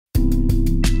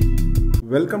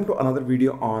Welcome to another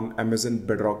video on Amazon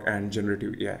Bedrock and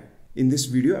Generative AI. In this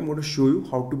video, I'm going to show you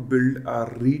how to build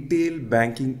a retail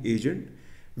banking agent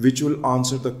which will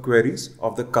answer the queries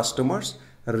of the customers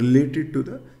related to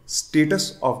the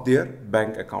status of their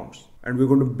bank accounts. And we're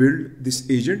going to build this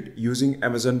agent using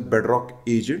Amazon Bedrock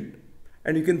agent.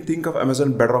 And you can think of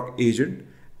Amazon Bedrock agent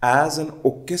as an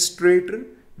orchestrator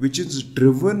which is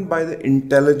driven by the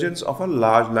intelligence of a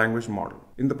large language model.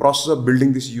 In the process of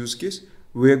building this use case,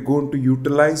 we are going to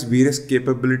utilize various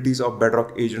capabilities of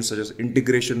Bedrock agents such as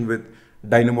integration with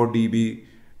DynamoDB,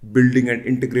 building and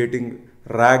integrating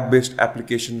RAG-based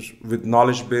applications with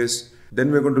knowledge base.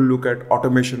 Then we're going to look at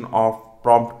automation of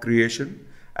prompt creation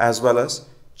as well as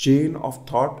chain of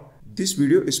thought. This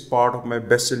video is part of my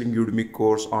best-selling Udemy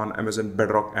course on Amazon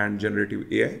Bedrock and Generative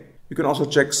AI. You can also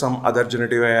check some other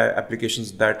generative AI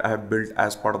applications that I have built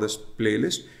as part of this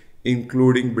playlist,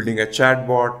 including building a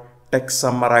chatbot, text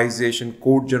summarization,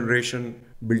 code generation,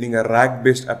 building a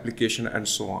RAG-based application, and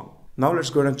so on. Now let's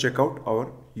go ahead and check out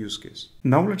our use case.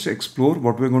 Now let's explore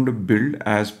what we're going to build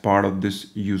as part of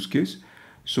this use case.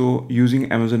 So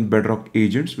using Amazon Bedrock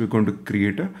agents, we're going to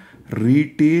create a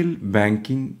retail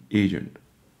banking agent.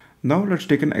 Now let's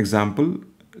take an example.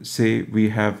 Say we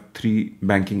have 3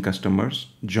 banking customers,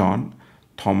 John,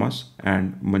 Thomas,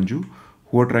 and Manju,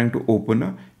 who are trying to open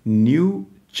a new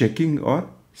checking or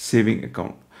saving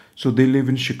account. So they live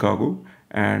in Chicago,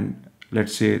 and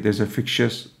let's say there's a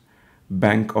fictitious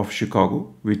Bank of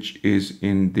Chicago, which is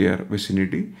in their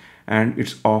vicinity, and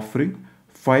it's offering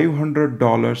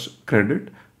 $500 credit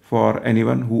for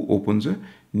anyone who opens a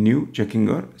new checking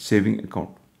or saving account.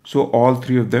 So all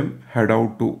 3 of them head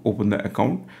out to open the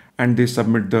account and they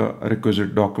submit the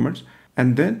requisite documents,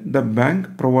 and then the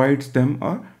bank provides them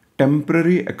a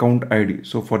temporary account ID.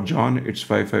 So for John, it's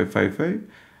 5555.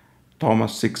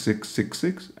 Thomas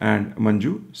 6666 and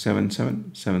Manju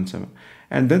 7777.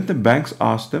 And then the banks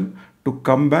ask them to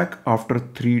come back after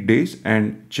 3 days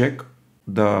and check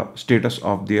the status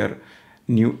of their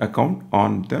new account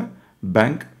on the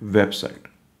bank website.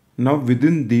 Now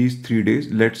within these 3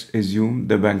 days, let's assume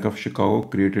the Bank of Chicago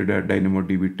created a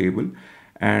DynamoDB table,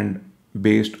 and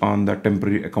based on the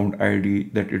temporary account ID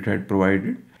that it had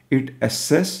provided, it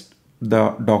assessed the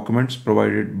documents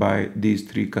provided by these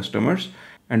 3 customers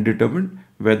and determine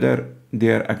whether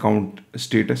their account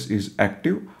status is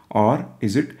active or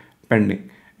is it pending.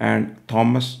 And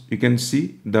Thomas, you can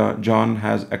see the John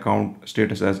has account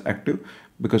status as active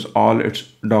because all its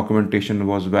documentation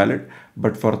was valid,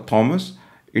 but for Thomas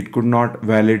it could not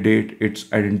validate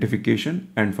its identification,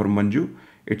 and for Manju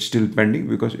it's still pending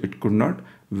because it could not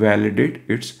validate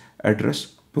its address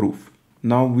proof.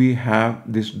 Now we have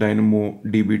this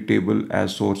DynamoDB table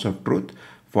as source of truth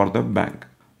for the bank.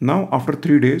 Now after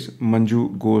 3 days,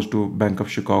 Manju goes to Bank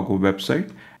of Chicago website,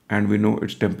 and we know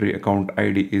its temporary account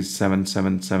ID is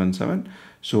 7777.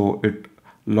 So it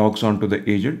logs on to the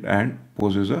agent and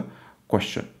poses a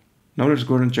question. Now let's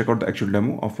go ahead and check out the actual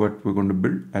demo of what we're going to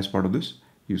build as part of this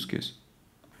use case.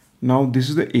 Now this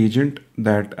is the agent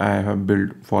that I have built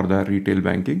for the retail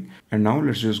banking, and now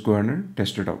let's just go ahead and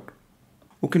test it out.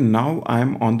 Okay, now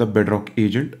I'm on the Bedrock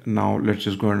agent. Now let's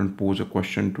just go ahead and pose a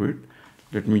question to it.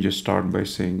 Let me just start by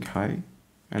saying hi,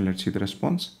 and let's see the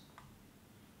response.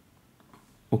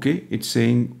 Okay, it's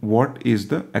saying what is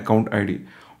the account ID.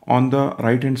 On the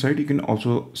right hand side, you can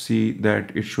also see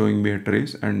that it's showing me a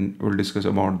trace, and we'll discuss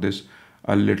about this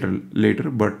a little later.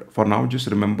 But for now, just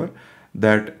remember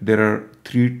that there are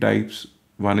 3 types.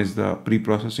 One is the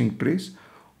pre-processing trace,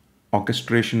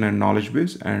 orchestration and knowledge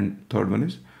base, and third one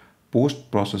is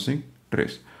post-processing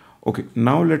trace. Okay,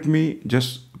 now let me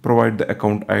just provide the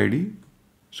account ID.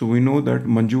 So we know that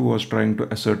Manju was trying to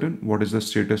ascertain what is the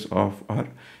status of her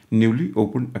newly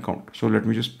opened account. So let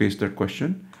me just paste that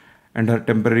question, and her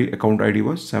temporary account ID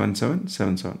was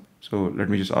 7777. So let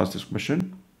me just ask this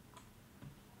question.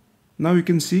 Now you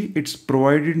can see it's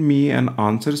provided me an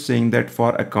answer saying that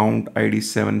for account ID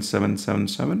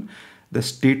 7777, the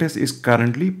status is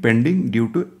currently pending due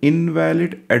to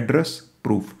invalid address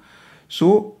proof.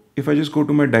 So if I just go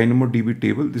to my DynamoDB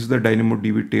table, this is the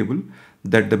DynamoDB table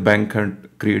that the bank had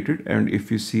created, and if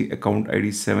you see account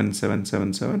ID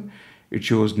 7777, it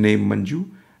shows name Manju,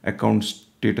 account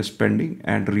status pending,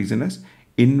 and reason as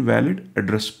invalid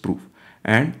address proof,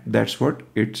 and that's what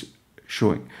it's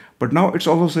showing. But now it's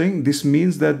also saying this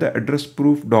means that the address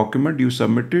proof document you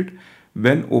submitted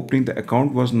when opening the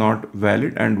account was not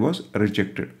valid and was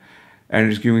rejected, and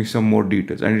it's giving some more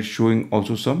details, and it's showing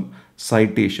also some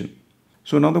citation.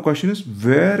 So now the question is,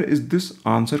 where is this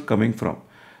answer coming from?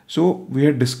 So we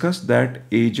had discussed that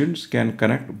agents can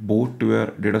connect both to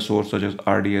a data source such as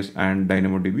RDS and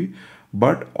DynamoDB,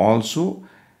 but also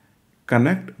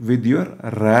connect with your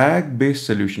RAG based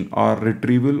solution or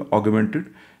retrieval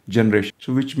augmented generation.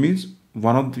 So which means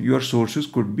one of your sources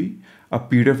could be a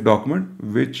PDF document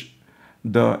which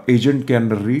the agent can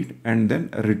read and then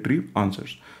retrieve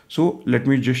answers. So let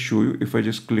me just show you. If I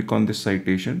just click on this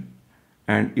citation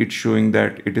and it's showing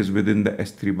that it is within the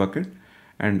S3 bucket,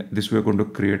 and this we're going to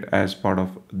create as part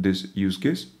of this use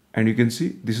case. And you can see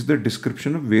this is the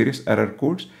description of various error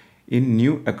codes in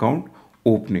new account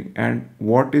opening. And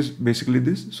what is basically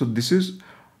this? So this is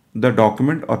the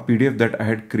document or PDF that I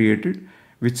had created,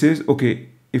 which says, okay,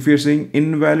 if you're saying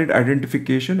invalid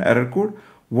identification error code,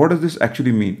 what does this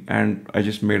actually mean? And I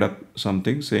just made up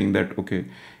something saying that, okay,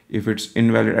 if it's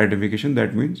invalid identification,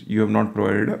 that means you have not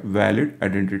provided a valid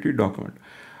identity document.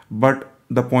 But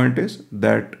the point is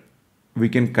that we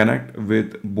can connect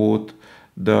with both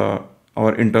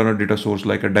our internal data source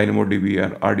like a DynamoDB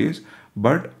or RDS,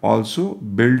 but also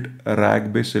build a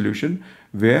RAG based solution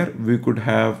where we could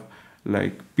have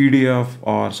like PDF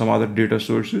or some other data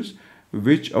sources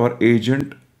which our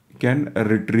agent can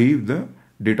retrieve the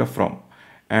data from.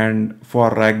 And for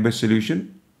RAG based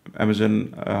solution,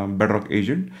 Amazon Bedrock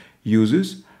agent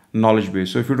uses knowledge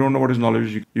base. So if you don't know what is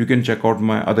knowledge, you can check out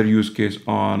my other use case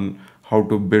on how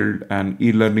to build an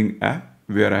e-learning app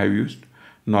where I have used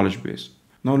knowledge base.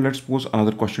 Now let's pose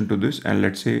another question to this, and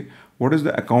let's say what is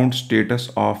the account status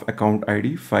of account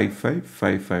ID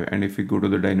 5555? And if we go to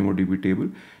the DynamoDB table,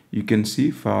 you can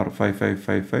see for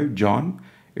 5555 John,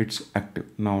 it's active.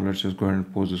 Now let's just go ahead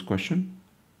and pose this question.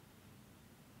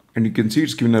 And you can see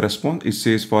it's given a response. It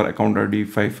says for account ID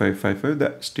 5555,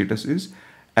 the status is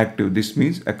active. This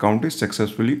means account is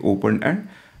successfully opened and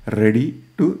ready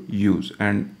to use.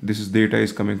 And this data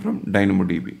is coming from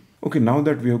DynamoDB. Okay, now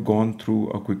that we have gone through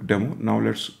a quick demo, now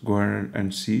let's go ahead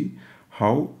and see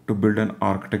how to build an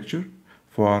architecture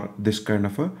for this kind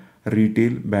of a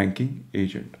retail banking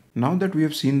agent. Now that we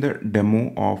have seen the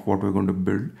demo of what we're going to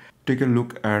build, take a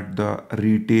look at the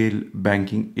retail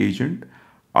banking agent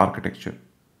architecture.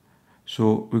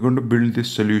 So we're going to build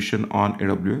this solution on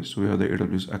AWS. So we have the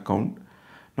AWS account.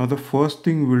 Now the first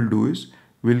thing we'll do is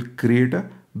we'll create a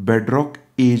Bedrock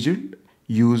agent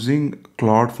using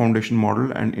Claude Foundation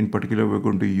model, and in particular we're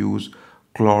going to use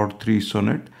Claude 3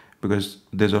 Sonnet because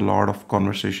there's a lot of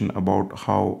conversation about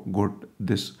how good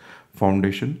this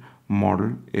foundation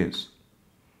model is.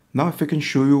 Now if I can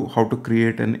show you how to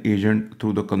create an agent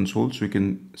through the console, so you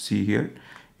can see here,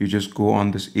 you just go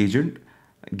on this agent,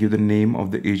 give the name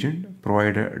of the agent,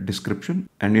 provide a description,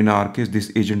 and in our case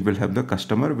this agent will have the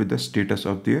customer with the status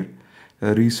of their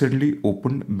recently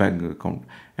opened bank account.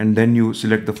 And then you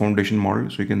select the foundation model.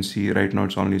 So you can see right now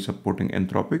it's only supporting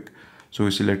Anthropic. So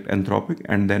we select Anthropic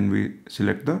and then we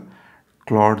select the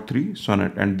Claude 3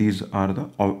 Sonnet, and these are the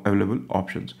available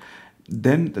options.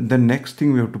 Then the next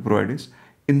thing we have to provide is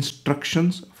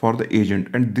instructions for the agent,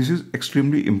 and this is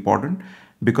extremely important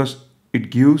because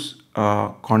it gives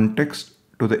context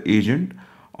to the agent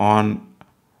on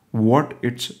what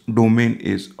its domain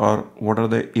is or what are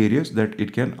the areas that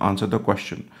it can answer the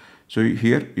question. So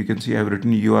here you can see I've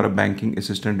written, you are a banking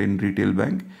assistant in retail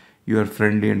bank. You are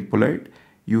friendly and polite.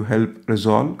 You help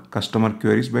resolve customer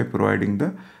queries by providing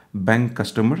the bank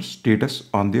customer status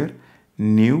on their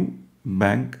new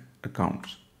bank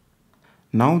accounts.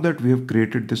 Now that we have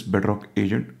created this Bedrock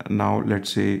agent, now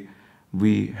let's say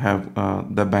we have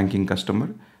the banking customer,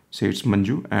 say it's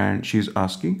Manju, and she's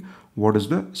asking what is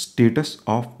the status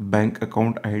of bank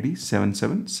account ID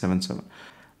 7777,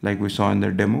 like we saw in the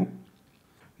demo.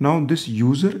 Now this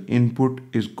user input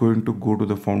is going to go to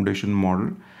the foundation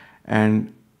model,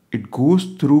 and it goes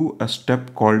through a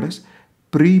step called as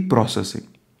pre-processing.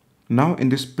 Now in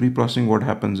this pre-processing, what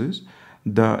happens is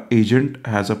the agent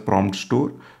has a prompt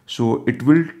store. So it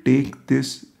will take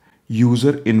this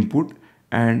user input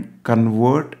and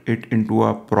convert it into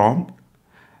a prompt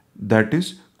that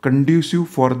is conducive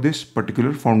for this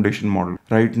particular foundation model.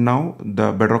 Right now,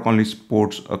 the Bedrock only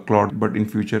supports a Claude, but in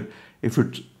future, if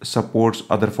it supports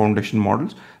other foundation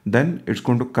models, then it's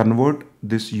going to convert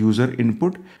this user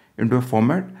input into a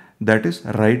format that is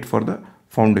right for the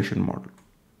foundation model.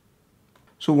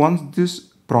 So once this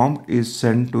prompt is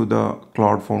sent to the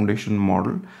Claude Foundation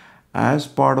model, as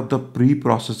part of the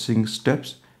pre-processing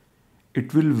steps,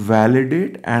 it will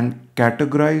validate and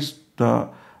categorize the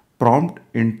prompt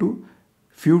into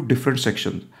few different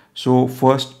sections. So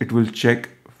first it will check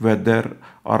whether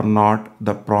or not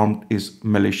the prompt is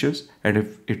malicious, and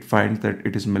if it finds that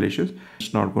it is malicious,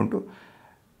 it's not going to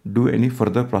do any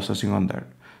further processing on that.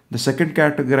 The second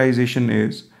categorization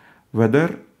is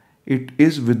whether it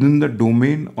is within the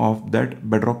domain of that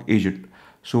Bedrock agent.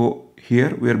 So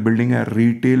here we are building a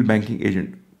retail banking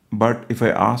agent, but if I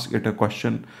ask it a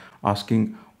question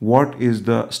asking what is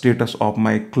the status of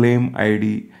my claim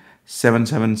ID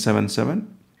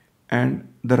 7777, and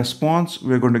the response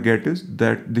we're going to get is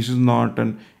that this is not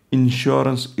an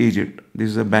insurance agent, this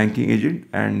is a banking agent,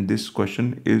 and this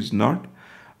question is not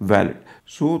valid.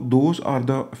 So those are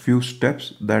the few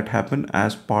steps that happen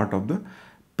as part of the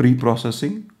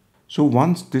pre-processing. So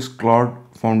once this Claude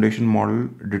foundation model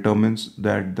determines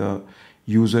that the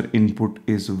user input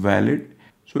is valid,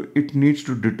 so it needs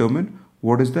to determine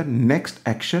what is the next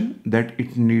action that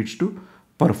it needs to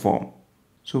perform.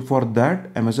 So for that,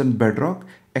 Amazon Bedrock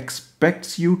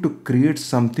expects you to create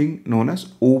something known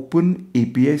as Open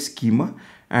API schema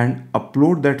and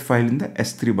upload that file in the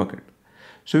S3 bucket.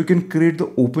 So you can create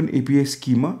the Open API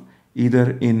schema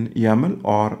either in YAML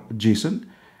or JSON,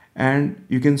 and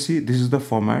you can see this is the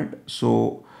format.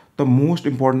 So the most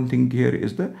important thing here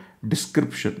is the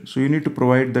description. So you need to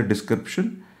provide the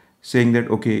description saying that,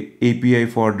 okay, API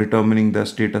for determining the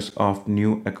status of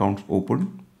new accounts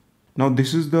opened. Now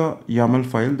this is the YAML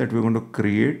file that we're going to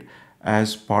create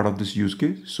as part of this use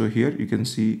case. So here you can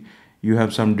see you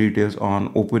have some details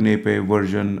on Open API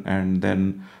version, and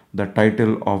then the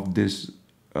title of this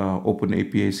Open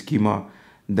API schema,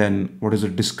 then what is the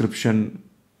description,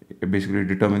 basically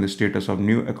determine the status of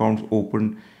new accounts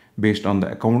opened based on the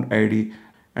account ID,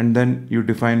 and then you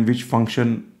define which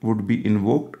function would be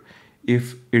invoked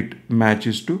if it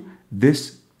matches to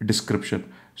this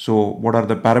description. So what are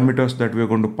the parameters that we are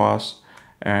going to pass,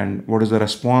 and what is the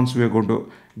response we are going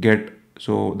to get.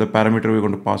 So the parameter we're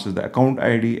going to pass is the account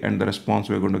ID, and the response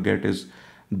we're going to get is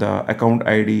the account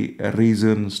ID,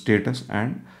 reason, status,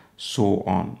 and so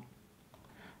on.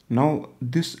 Now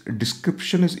this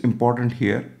description is important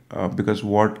here because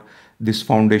what this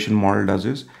foundation model does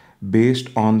is, based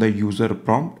on the user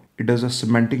prompt, it does a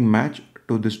semantic match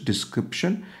to this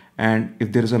description, and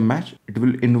if there is a match, it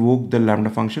will invoke the Lambda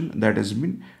function that has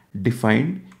been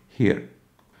defined here.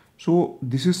 So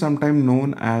this is sometimes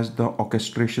known as the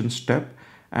orchestration step,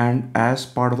 and as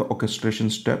part of the orchestration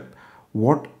step,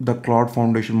 what the Claude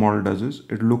foundation model does is,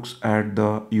 it looks at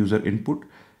the user input,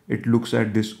 it looks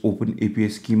at this Open API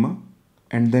schema,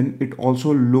 and then it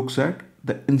also looks at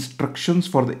the instructions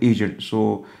for the agent.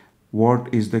 So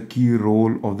what is the key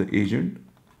role of the agent?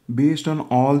 Based on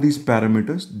all these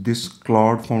parameters, this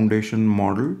Claude foundation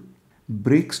model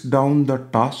breaks down the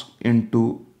task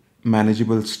into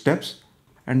manageable steps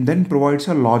and then provides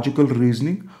a logical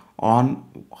reasoning on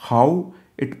how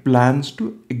it plans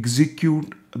to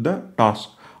execute the task,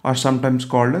 or sometimes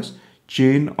called as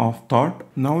chain of thought.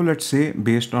 Now let's say,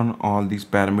 based on all these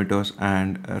parameters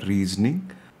and reasoning,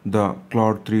 the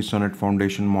Claude 3 Sonnet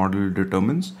foundation model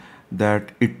determines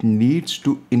that it needs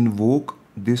to invoke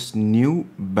this new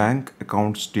bank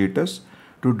account status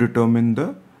to determine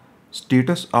the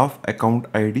status of account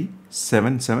ID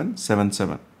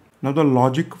 7777. Now the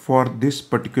logic for this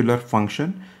particular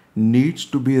function needs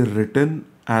to be written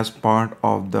as part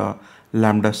of the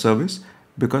Lambda service,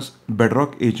 because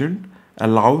Bedrock agent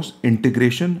allows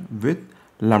integration with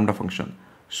Lambda function.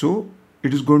 So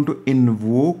it is going to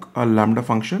invoke a Lambda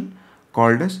function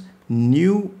called as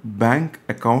new bank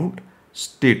account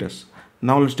status.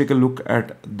 Now let's take a look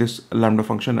at this Lambda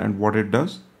function and what it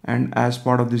does. And as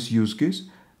part of this use case,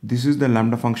 this is the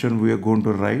Lambda function we are going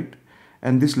to write.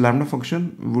 And this Lambda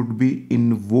function would be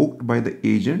invoked by the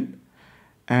agent.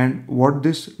 And what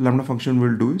this Lambda function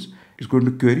will do is, it's going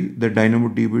to query the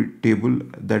DynamoDB table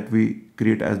that we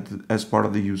create as part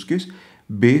of the use case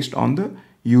based on the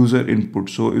user input.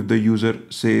 So if the user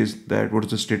says that what is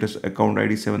the status account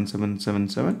ID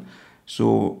 7777,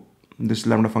 so this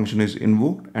Lambda function is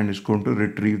invoked and it's going to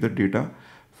retrieve the data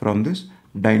from this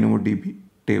DynamoDB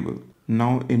table.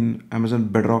 Now in Amazon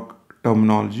Bedrock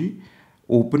terminology,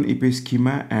 Open API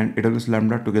schema and AWS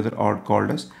Lambda together are called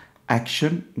as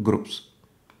action groups.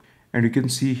 And you can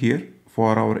see here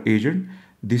for our agent,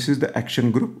 this is the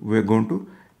action group we're going to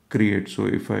create. So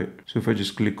if I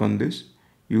just click on this,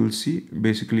 you will see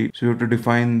basically, so you have to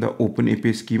define the Open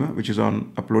API schema, which is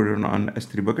uploaded on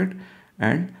S3 bucket,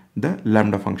 and the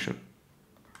Lambda function.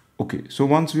 Okay, so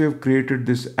once we have created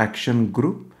this action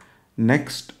group,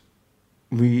 next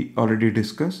we already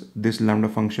discussed this Lambda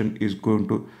function is going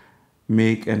to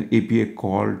make an API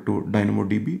call to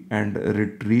DynamoDB and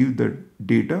retrieve the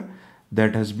data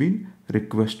that has been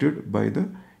requested by the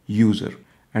user.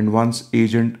 And once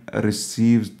agent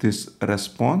receives this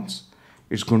response,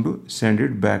 it's going to send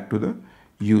it back to the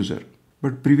user.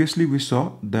 But previously we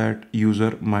saw that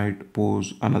user might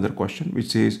pose another question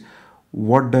which says,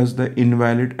 what does the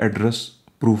invalid address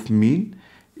proof mean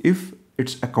if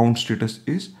its account status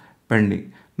is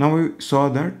pending? Now we saw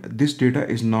that this data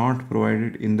is not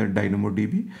provided in the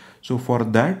DynamoDB. So for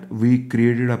that, we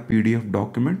created a PDF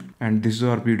document, and this is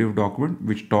our PDF document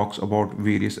which talks about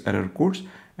various error codes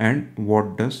and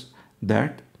what does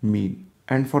that mean.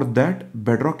 And for that,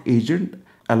 Bedrock agent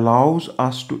allows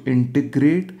us to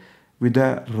integrate with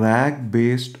a RAG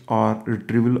based or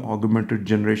retrieval augmented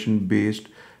generation based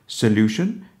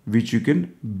solution which you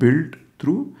can build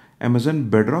through Amazon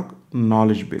Bedrock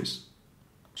knowledge base.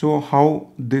 So how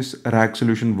this RAG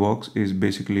solution works is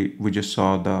basically we just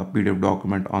saw the PDF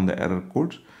document on the error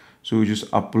codes. So we just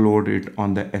upload it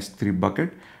on the S3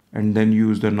 bucket and then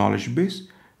use the knowledge base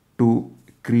to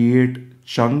create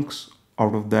chunks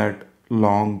out of that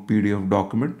long PDF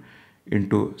document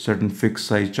into certain fixed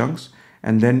size chunks.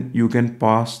 And then you can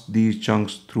pass these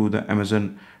chunks through the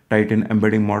Amazon Titan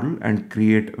embedding model and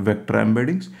create vector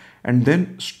embeddings, and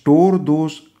then store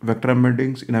those vector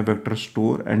embeddings in a vector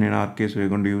store. And in our case, we're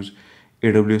going to use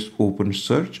AWS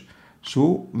OpenSearch.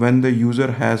 So when the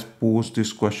user has posed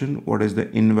this question, what is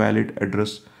the invalid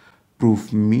address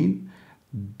proof mean?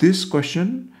 This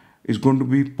question is going to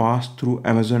be passed through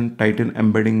Amazon Titan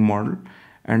embedding model,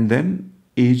 and then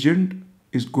agent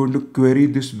is going to query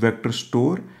this vector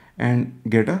store and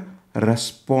get a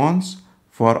response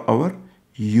for our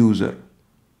user.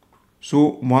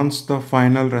 So once the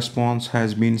final response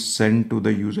has been sent to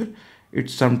the user,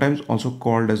 it's sometimes also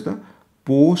called as the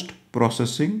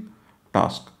post-processing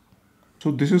task. So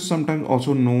this is sometimes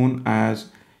also known as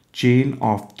chain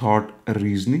of thought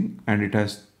reasoning, and it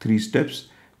has 3 steps: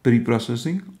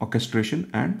 pre-processing, orchestration,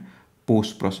 and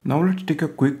post-processing. Now let's take a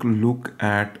quick look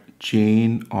at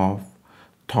chain of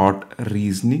thought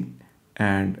reasoning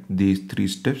and these 3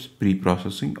 steps: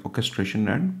 pre-processing, orchestration,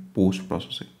 and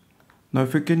post-processing. Now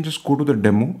if we can just go to the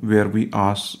demo where we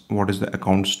ask what is the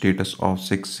account status of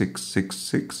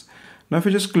 6666. Now if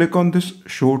you just click on this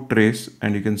show trace,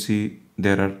 and you can see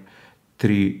there are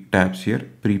 3 tabs here: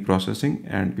 pre-processing.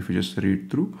 And if you just read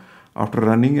through, after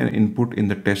running an input in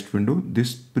the test window,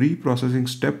 this pre-processing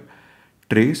step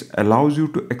trace allows you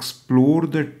to explore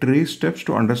the trace steps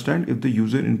to understand if the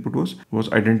user input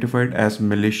was identified as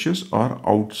malicious or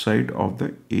outside of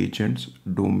the agent's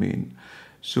domain.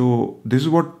 So this is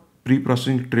what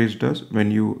pre-processing trace does.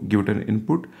 When you give it an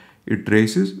input, it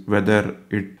traces whether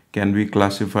it can be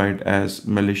classified as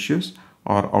malicious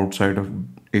or outside of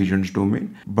agent's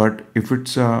domain. But if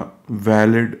it's a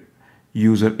valid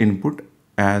user input,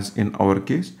 as in our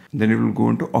case, then it will go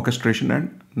into orchestration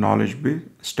and knowledge base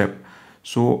step.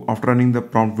 So after running the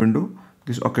prompt window,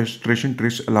 this orchestration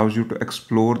trace allows you to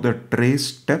explore the trace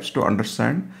steps to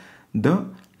understand the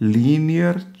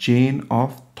linear chain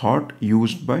of thought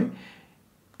used by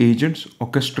agent's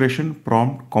orchestration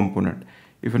prompt component.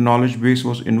 If a knowledge base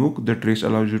was invoked, the trace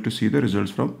allows you to see the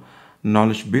results from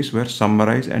knowledge base were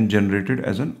summarized and generated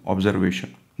as an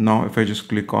observation. Now if I just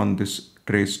click on this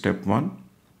trace step 1,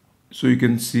 so you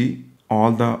can see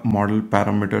all the model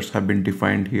parameters have been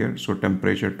defined here. So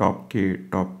temperature, top K,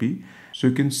 top P. So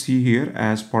you can see here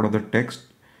as part of the text,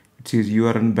 it says you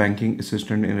are a banking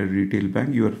assistant in a retail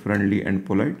bank, you are friendly and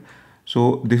polite.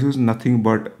 So this is nothing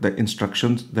but the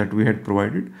instructions that we had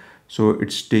provided. So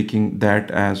it's taking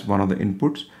that as one of the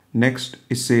inputs. Next,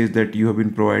 it says that you have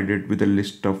been provided with a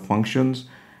list of functions,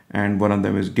 and one of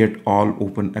them is get all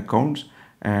open accounts.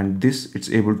 And this it's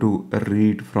able to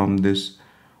read from this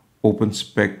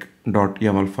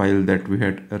openspec.yaml file that we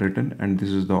had written, and this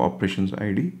is the operations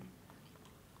ID.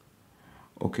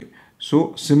 Okay,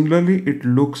 so similarly it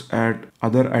looks at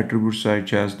other attributes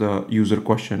such as the user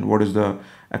question, what is the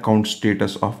account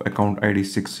status of account ID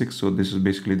 66. So this is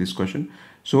basically this question.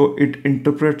 So it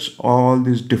interprets all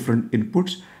these different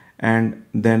inputs and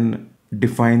then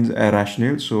defines a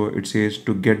rationale. So it says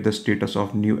to get the status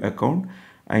of new account,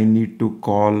 I need to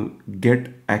call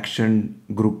get action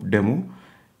group demo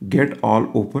get all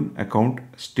open account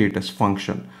status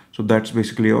function. So that's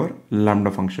basically our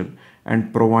lambda function,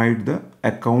 and provide the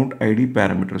account ID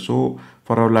parameter. So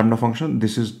for our lambda function,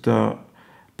 this is the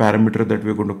parameter that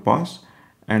we're going to pass,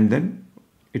 and then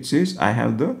it says I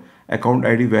have the account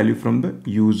ID value from the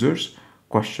user's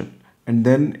question. And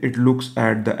then it looks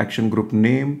at the action group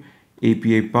name,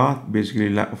 API path,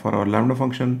 basically for our lambda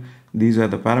function. These are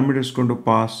the parameters going to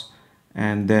pass,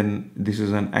 and then this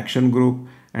is an action group,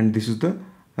 and this is the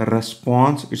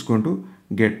response it's going to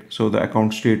get. So the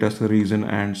account status, the reason,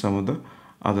 and some of the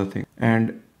other things.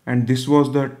 And this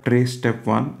was the trace step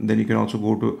 1. Then you can also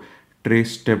go to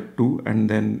trace step 2, and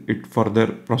then it further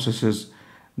processes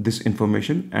this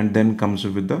information and then comes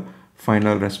with the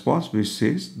final response, which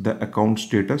says the account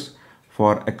status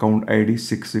for account ID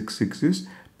 666 is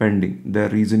pending. The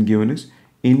reason given is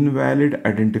invalid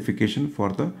identification for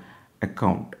the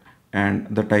account, and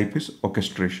the type is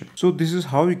orchestration. So this is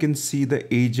how you can see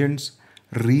the agent's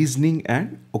reasoning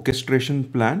and orchestration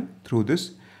plan through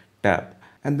this tab.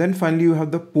 And then finally you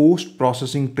have the post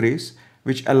processing trace,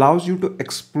 which allows you to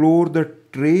explore the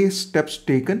trace steps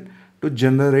taken to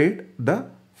generate the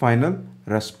final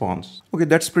response. Okay,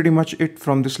 that's pretty much it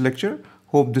from this lecture.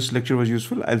 Hope this lecture was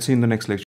useful. I'll see you in the next lecture.